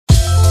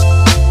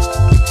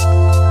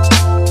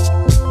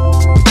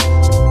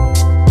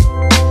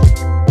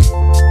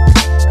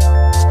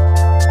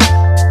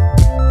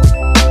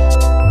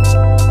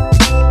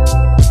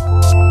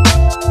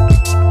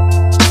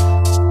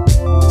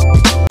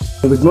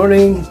Good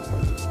morning.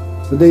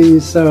 Today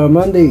is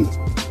Monday.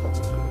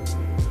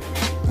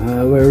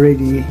 We're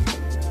ready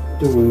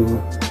to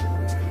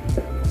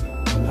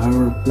on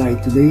our flight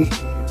today.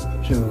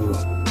 So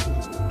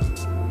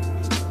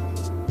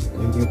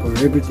thank you for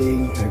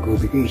everything. I go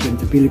vacation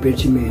to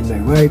Philippines, me and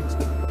my wife.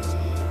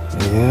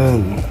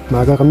 Ayan,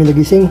 maga kami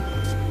nagising.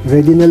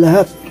 Ready na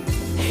lahat.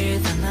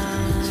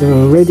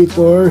 So ready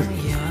for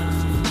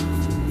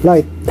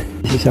flight.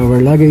 This is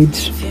our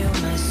luggage.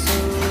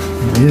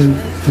 Ayan,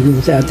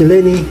 si Ate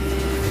Lenny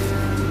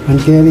and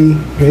Kelly,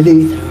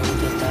 ready.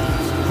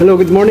 Hello,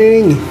 good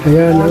morning.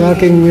 Ayan, ang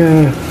aking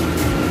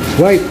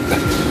wife.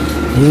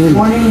 Ayan.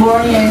 Morning.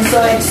 I'm so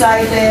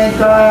excited,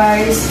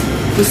 guys,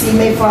 to see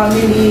my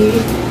family,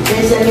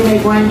 especially my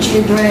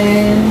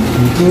grandchildren.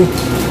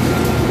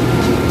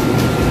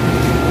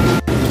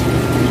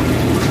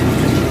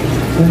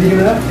 Ready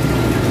ka na?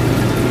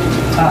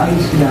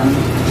 Ayos lang.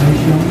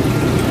 Ayos lang.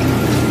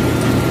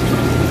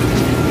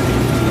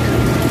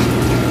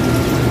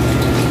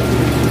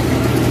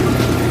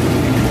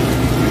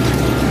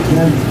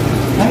 Ayan.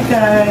 Hi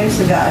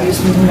guys, nag-aayos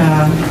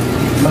muna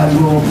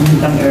bago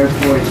puntang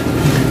airport.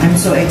 I'm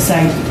so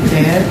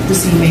excited to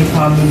see my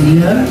family.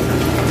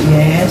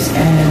 Yes,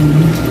 and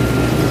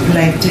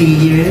like 3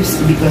 years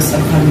because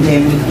of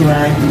pandemic,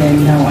 right?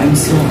 Then now I'm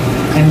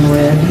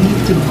ready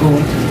to go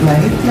to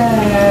flight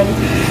plan.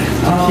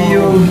 See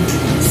you,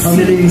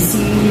 family.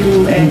 See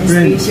you, and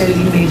especially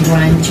my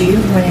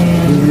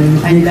grandchildren.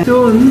 And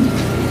soon.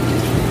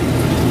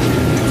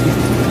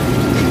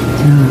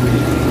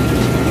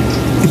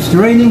 It's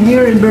raining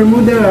here in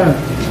Bermuda.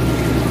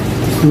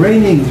 It's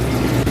raining.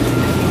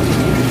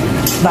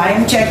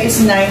 Time check is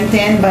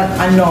 9:10, but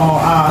ang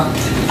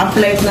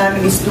flight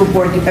namin is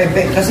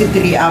 2:45 kasi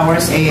 3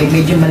 hours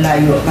medyo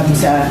malayo kami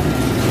sa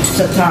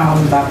town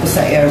tapos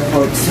sa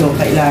airport, so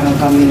kailangan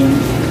kami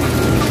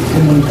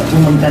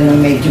pumunta ng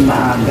medyo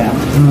maaga.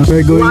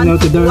 We're going now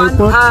to the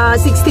airport.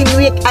 16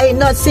 week,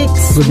 not 6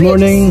 Good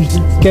morning,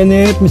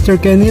 Kenneth, Mr.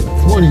 Kenneth.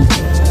 Morning.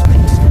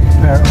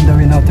 We're on the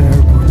way now to the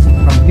airport.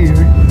 From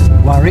here,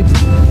 Warwick,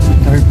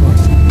 airport.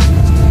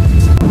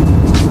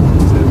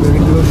 We're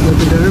very close to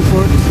the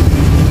airport.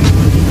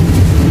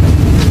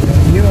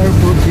 New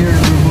airport here in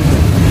Bermuda.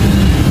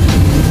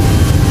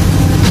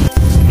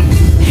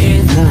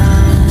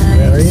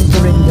 We're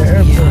entering the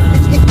airport.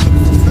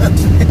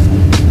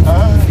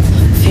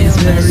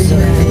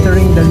 We're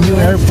entering the new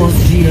airport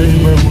here in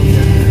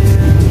Bermuda.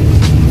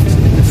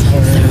 It's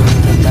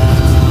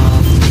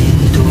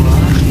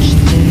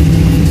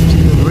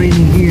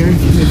raining here,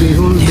 maybe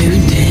whole day.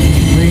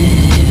 Rain.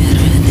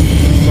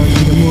 Start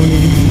in the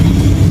morning.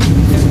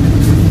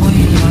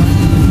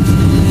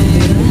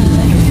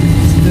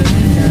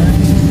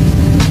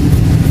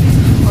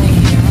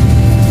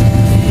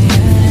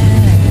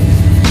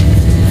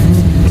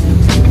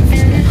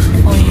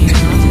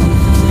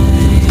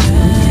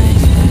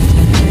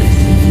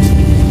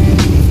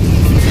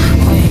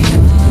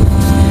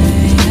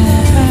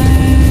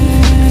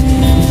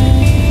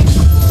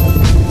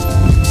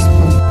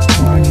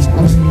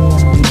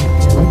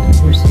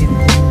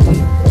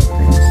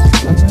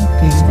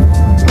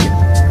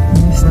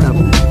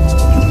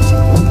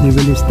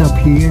 Stop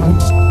here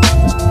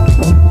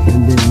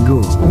and then go.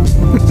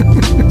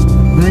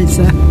 Nice,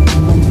 huh?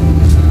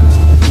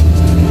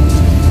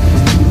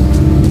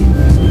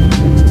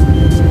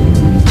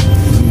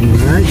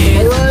 Alright.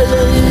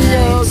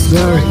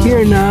 We're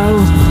here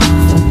now.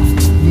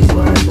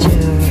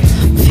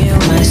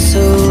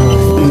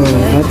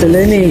 Ate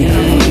Lenny.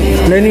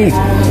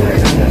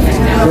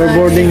 We're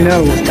boarding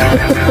now.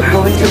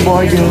 Going to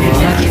boarding.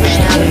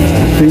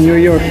 To New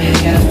York.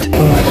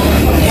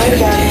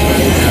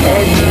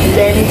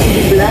 Lenny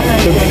TV Vlog.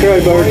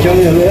 Subscribe our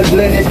channel at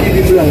Lenny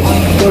TV Vlog.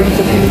 Going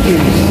to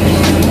Philippines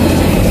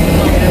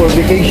for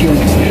vacation.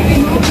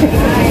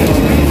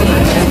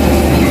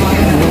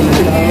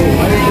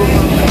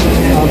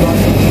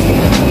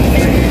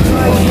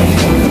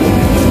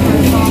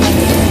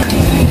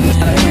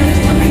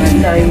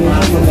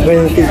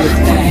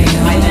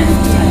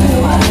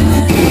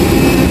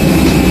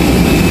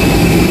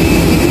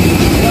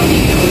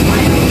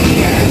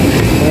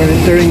 We're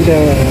entering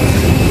the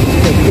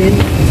check-in.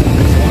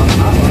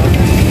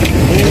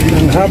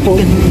 Ng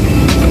hapon.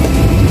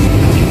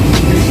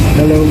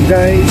 Hello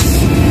guys,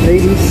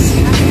 ladies.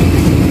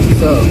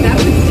 So,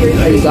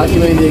 are you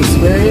documenting the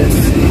experience?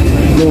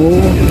 No.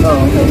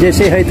 Oh. Just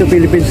say hi to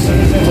Philippines.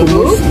 It's a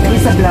vlog.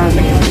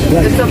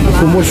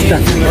 Kumusta?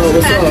 Oh,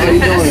 what's up? How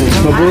you doing?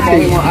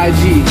 Mabuti. I'm on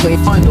IG. Clean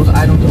on those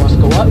items must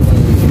go up.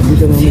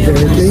 Dito naman sa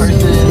airplane.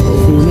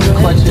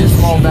 Clutches,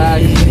 small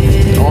bag.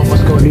 All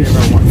must go to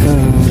everyone.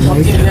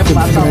 Like,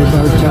 subscribe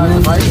our channel.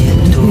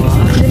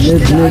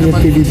 Let's Lenny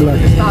TV Vlog.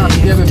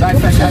 If you have a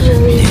backpack, that's just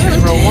me.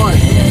 01.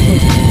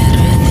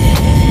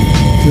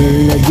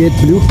 We're in a jet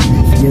blue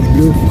 2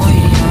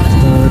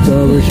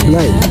 hours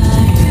flight.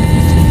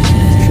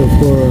 So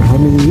for how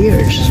many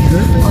years?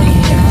 Huh?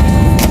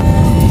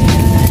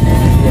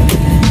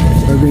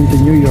 We're going to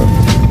New York.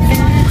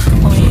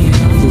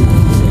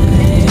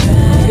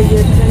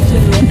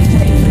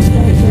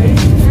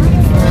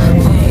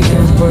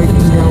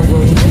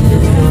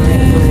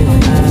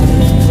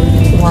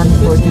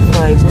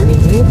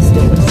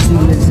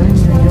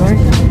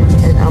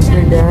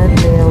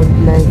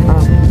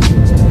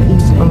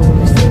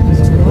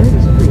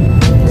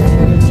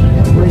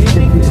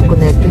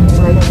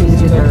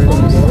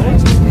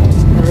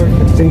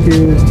 Thank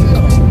you.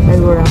 And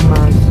we're on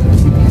mask.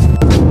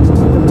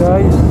 So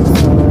guys,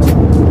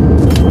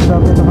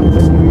 malapit na kami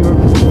sa New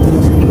York.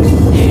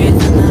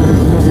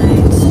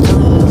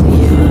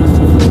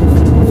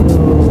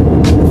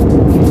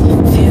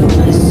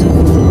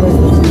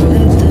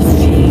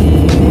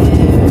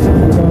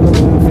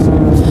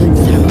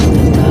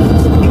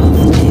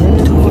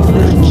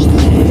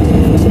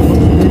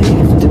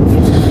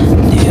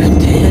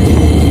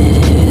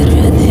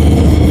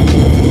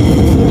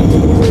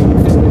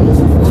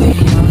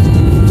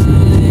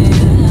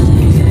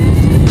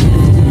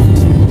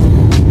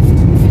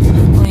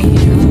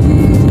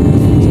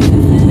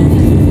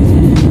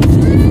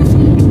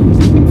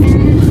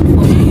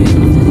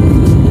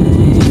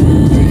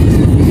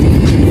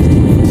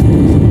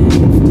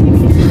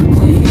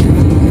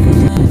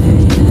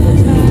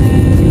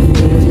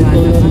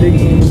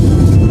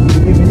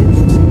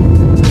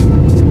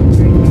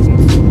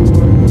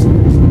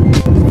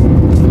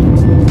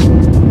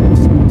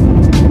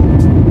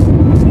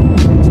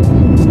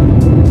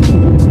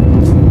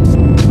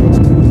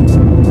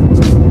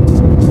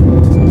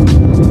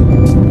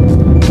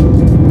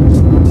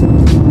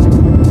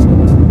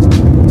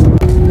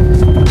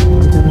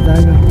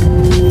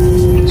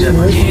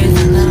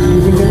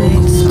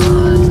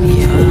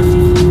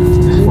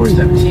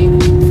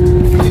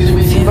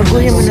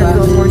 Baguhin mo na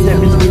doon for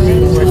 17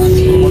 minutes.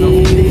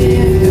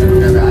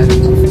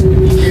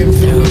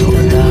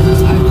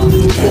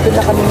 Dito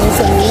na kami ngayon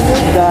sa New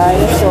York,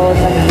 guys. So,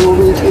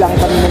 nag-wait lang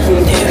kami ng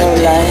Philippine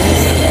Airlines.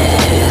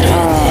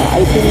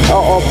 I think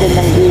o-open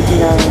ng gate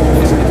ng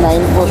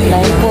 9:40.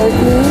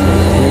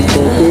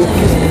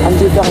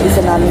 Andito ang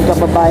isa namin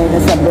kababayan na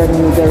sa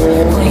Bermuda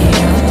rin.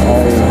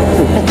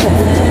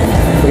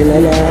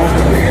 Kilala.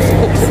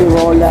 Si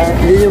Rola.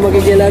 Hindi nyo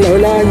makikilala.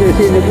 Hulaan nyo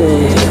sino to.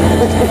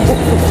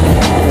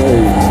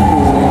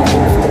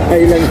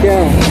 Ay lang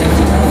siya.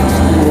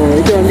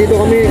 Ito, andito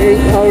kami.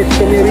 8 hours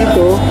kami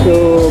rito.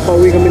 So,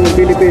 pauwi kami ng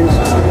Philippines.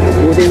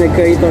 Buti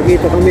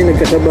nagkita-kita kami,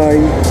 nagkasabay.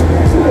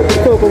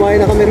 Ito, kumain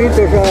na kami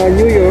rito sa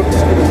New York.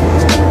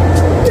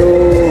 So,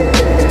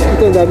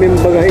 ito, daming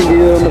bagahe.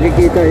 Hindi nyo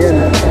makikita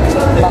yan.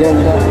 Yan.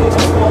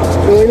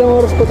 So,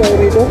 ilang oras pa tayo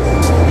rito?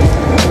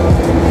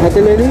 Ate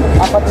Lenny?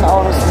 4 na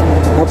oras.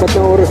 4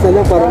 na oras na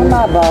lang. Parang,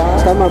 Tama ba?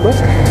 Tama ba? 4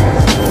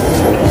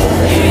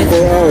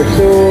 hours.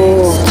 So,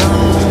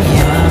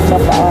 Sa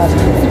paat.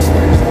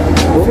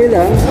 okay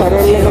lang.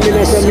 Parang lang kami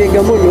nasa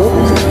Mega Mall, no?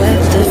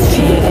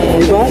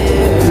 Diba?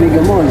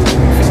 Mega Mall.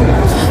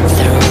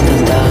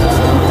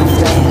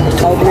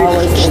 5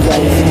 hours na,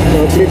 guys. So,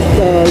 please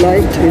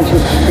like and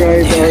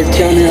subscribe our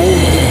channel.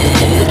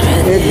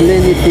 Ed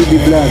Lenny TV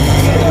Vlog.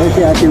 Ano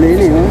si Ate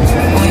Lenny, no?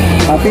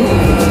 Happy?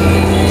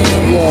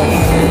 Yes.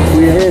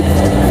 Kuya Ed.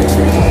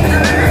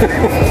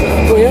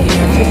 Kuya?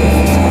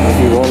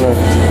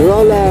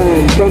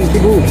 Roland from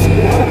Cebu.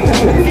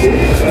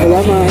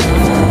 Salamat.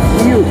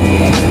 See you.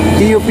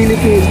 See you,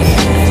 Philippines.